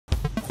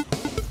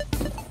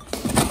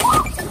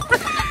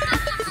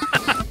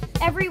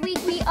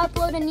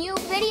upload a new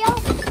video.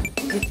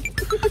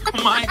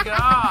 Oh my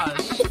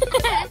gosh.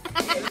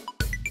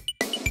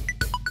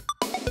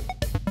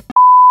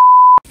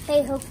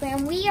 Hey Hoch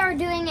Fam, we are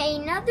doing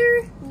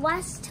another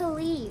Last to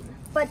Leave,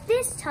 but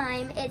this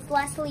time it's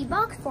Last to Leave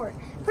box fort.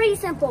 Pretty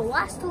simple,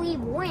 Last to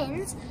Leave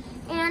wins,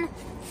 and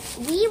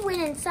we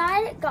went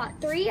inside, got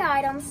 3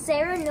 items,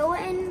 Sarah, Noah,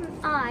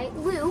 and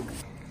Luke,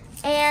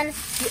 and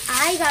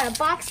I got a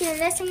box here in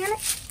this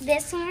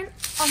hand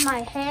on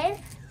my head,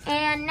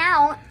 and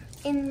now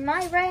in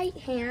my right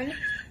hand,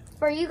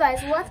 for you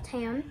guys left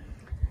hand,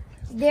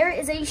 there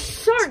is a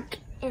shark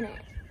in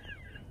it,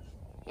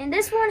 and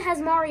this one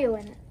has Mario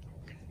in it.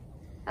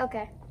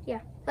 Okay, yeah,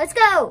 let's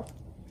go.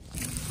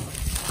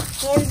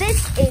 And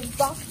this is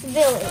Box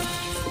Village.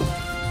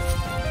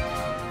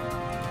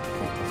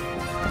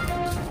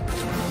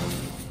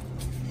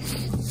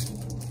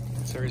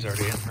 Sarah's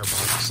already in her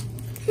box.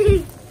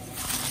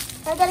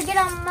 I gotta get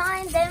on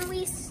mine, then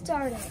we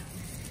start it.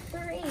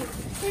 3,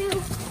 2,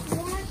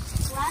 1,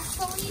 Last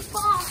to Leave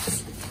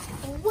box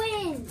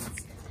wins.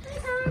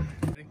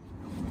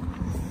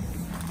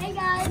 Hey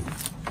guys,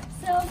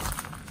 so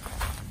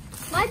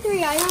my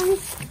 3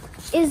 items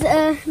is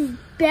a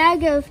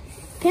bag of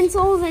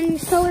pencils and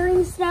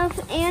coloring stuff,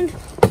 and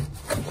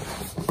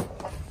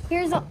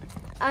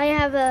I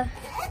have a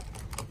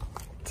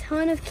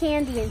ton of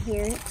candy in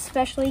here,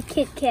 especially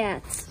Kit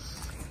Kats,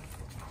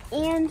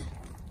 and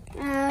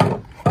I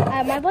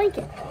have my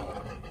blanket.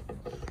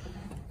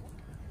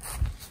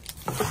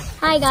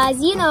 Hi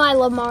guys, you know I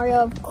love Mario,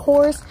 of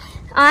course.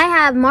 I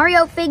have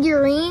Mario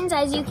figurines,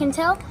 as you can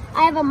tell.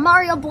 I have a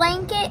Mario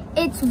blanket,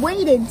 it's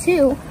weighted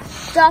too.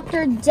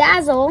 Dr.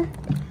 Dazzle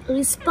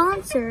is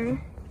sponsored,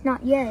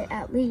 not yet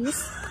at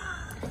least.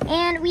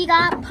 And we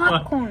got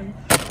popcorn.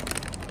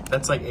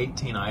 That's like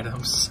 18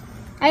 items.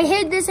 I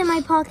hid this in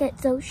my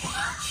pocket, so shh.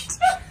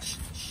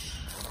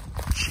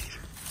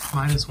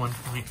 Minus 1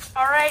 point.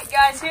 All right,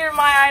 guys, here are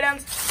my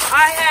items.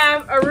 I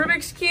have a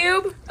Rubik's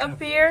Cube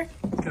up here.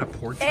 Got a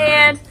porch.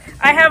 And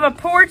I have a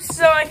porch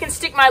so I can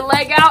stick my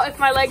leg out if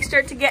my legs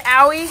start to get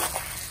owie.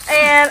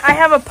 And I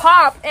have a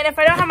pop, and if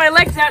I don't have my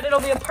legs out,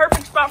 it'll be a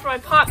perfect spot for my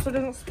pop so it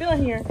doesn't spill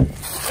in here.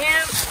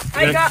 And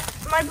I got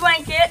my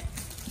blanket.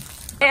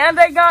 And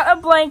I got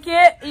a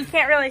blanket. You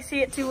can't really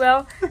see it too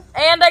well.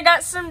 And I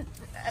got some,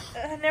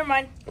 never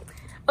mind.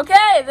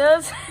 Okay,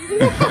 those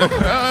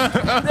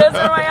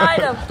are my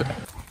items.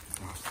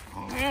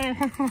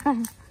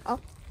 Oh.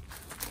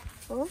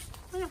 Oh.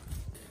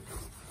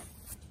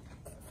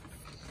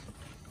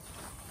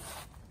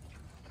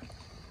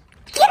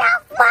 Get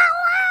off my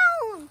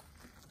lawn!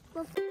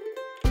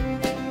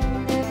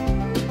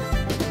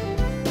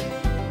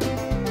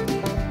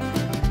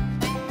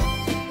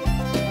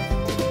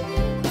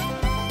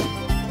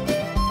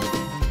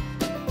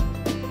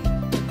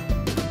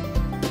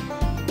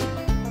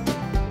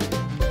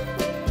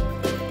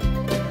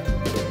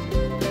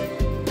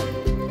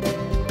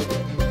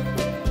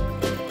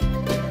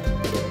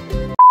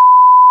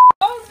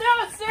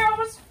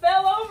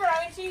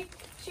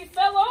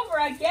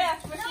 I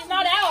guess, but she's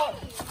not out.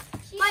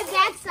 My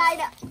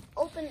backside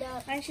opened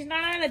up. And she's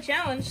not on the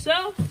challenge,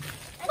 so.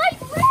 My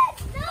foot!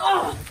 No!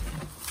 Oh.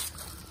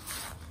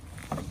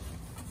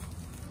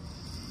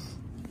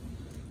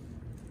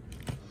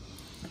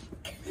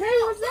 Hey,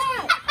 what's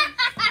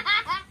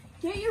that?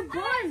 Get your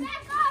bun.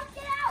 Back off,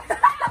 get out!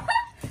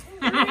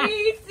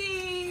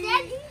 Crazy.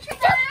 Dad, you shut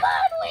the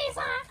bun,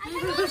 Lisa! I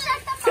think you shut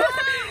the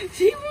bun!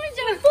 She wants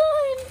your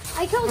bun.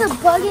 I killed a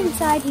bug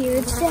inside here.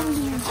 It's down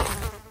here.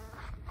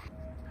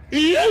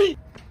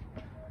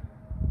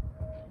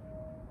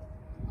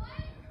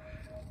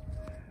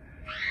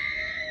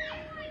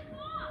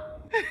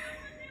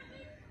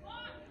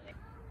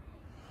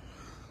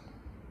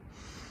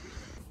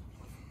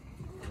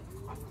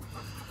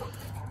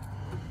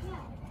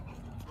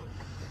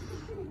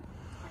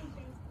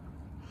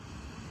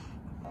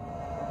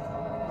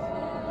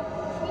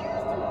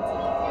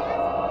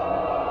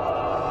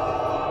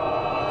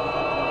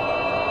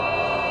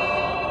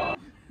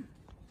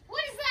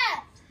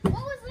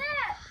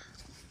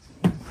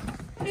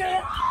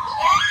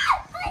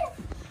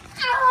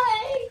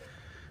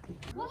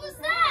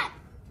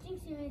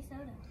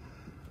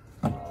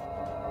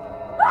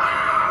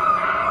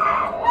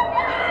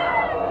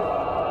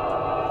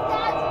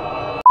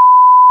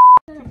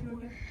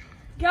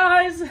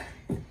 Guys,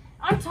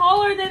 I'm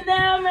taller than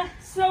them,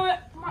 so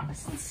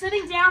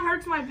sitting down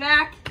hurts my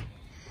back,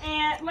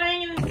 and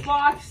laying in this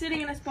box,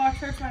 sitting in this box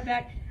hurts my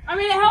back. I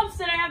mean, it helps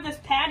that I have this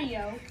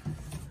patio.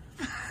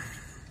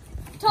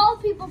 Tall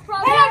people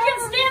probably. Hey, I can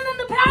stand in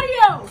the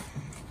patio!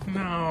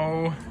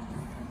 No.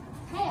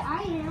 Hey,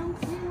 I am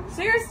too.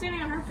 Sarah's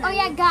standing on her patio. Oh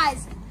yeah,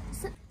 guys.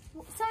 Some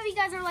of you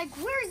guys are like,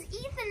 where's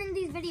Ethan in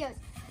these videos?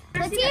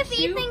 Let's see if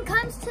Ethan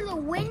comes to the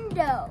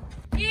window.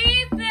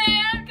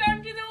 Ethan,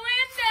 come to the window!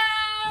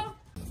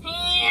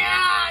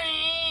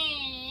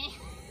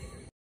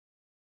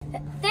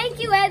 Thank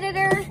you,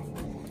 editor.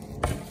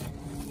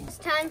 It's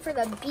time for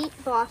the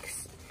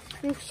beatbox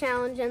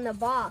challenge and the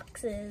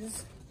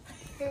boxes.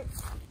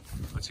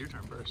 What's your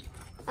turn first?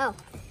 Oh.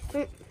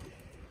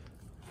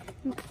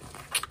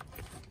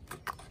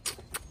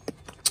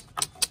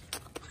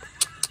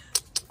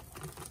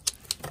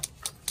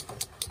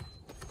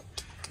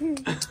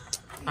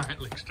 All right,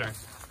 Luke's turn.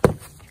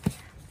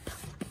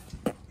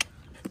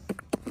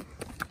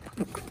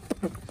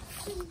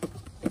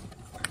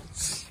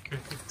 It's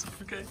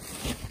okay.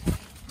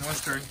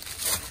 Noah's turn.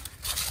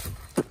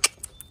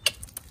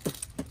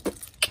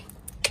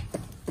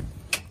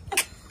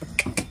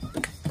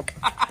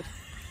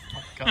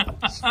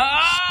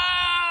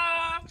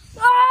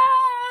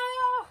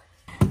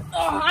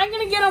 Oh, I'm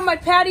gonna get on my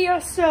patio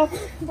so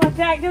my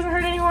back doesn't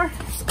hurt anymore.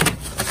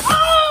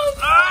 Oh!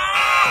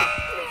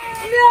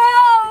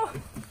 No!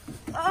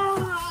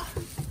 Oh.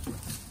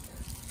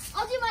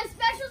 I'll do my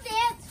special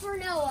dance for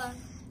Noah.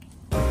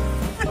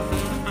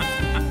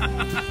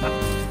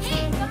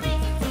 Hey, somebody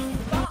can take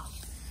his box.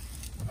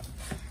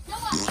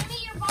 Noah, give me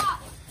your box.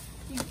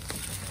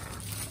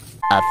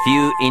 A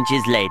few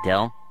inches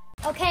later.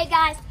 Okay,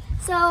 guys.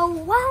 So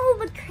while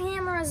the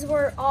cameras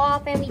were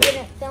off and we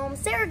didn't film,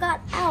 Sarah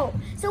got out.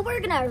 So we're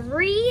gonna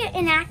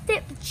reenact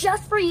it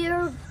just for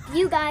you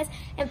guys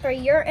and for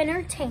your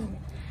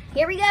entertainment.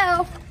 Here we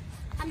go.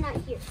 I'm not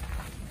here.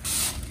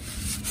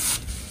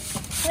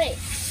 Wait.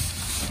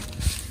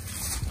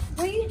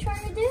 What are you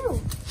trying to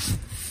do?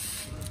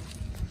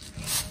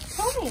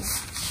 Tell me.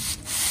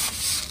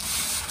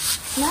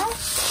 No?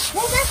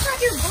 Well, that's not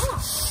your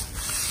box.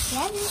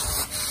 Yeah,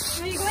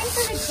 are you going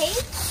for the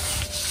tape?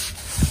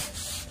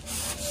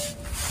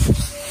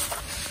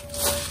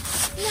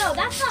 No,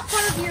 that's not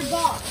part of your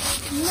box.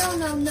 No,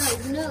 no, no,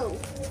 no.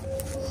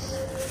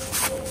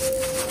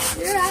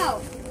 You're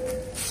out.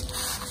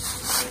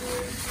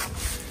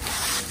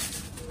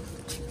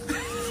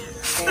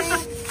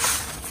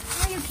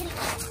 Are you kidding?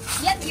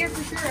 Yep, you're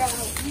for sure out.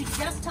 You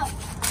just touched.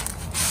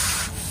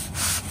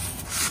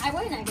 I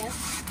win, I guess.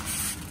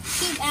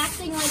 She's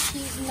acting like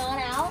she's not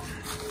out.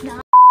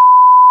 No.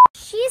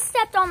 She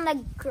stepped on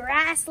the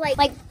grass like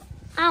I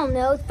don't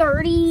know,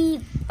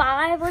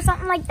 35 or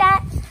something like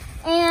that.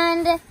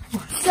 And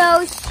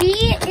so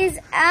she is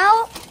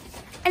out,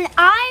 and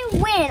I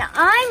win.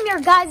 I'm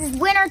your guys'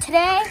 winner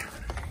today.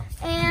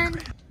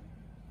 And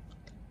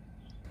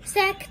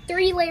stack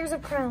 3 layers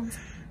of crowns.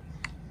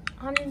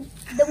 I'm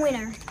the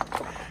winner.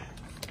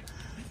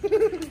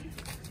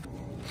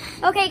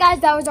 Okay,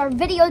 guys, that was our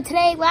video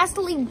today. Last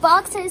to leave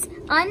boxes.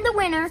 I'm the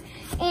winner.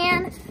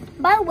 And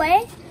by the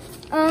way,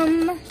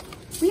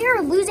 we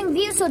are losing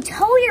views, so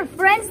tell your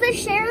friends to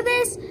share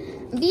this,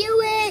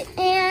 view it,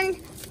 and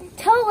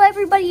tell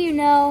everybody you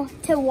know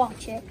to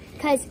watch it,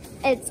 because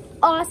it's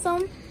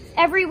awesome.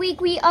 Every week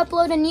we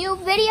upload a new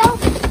video.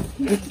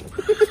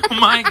 Oh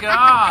my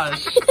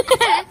gosh!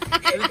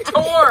 It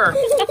tore!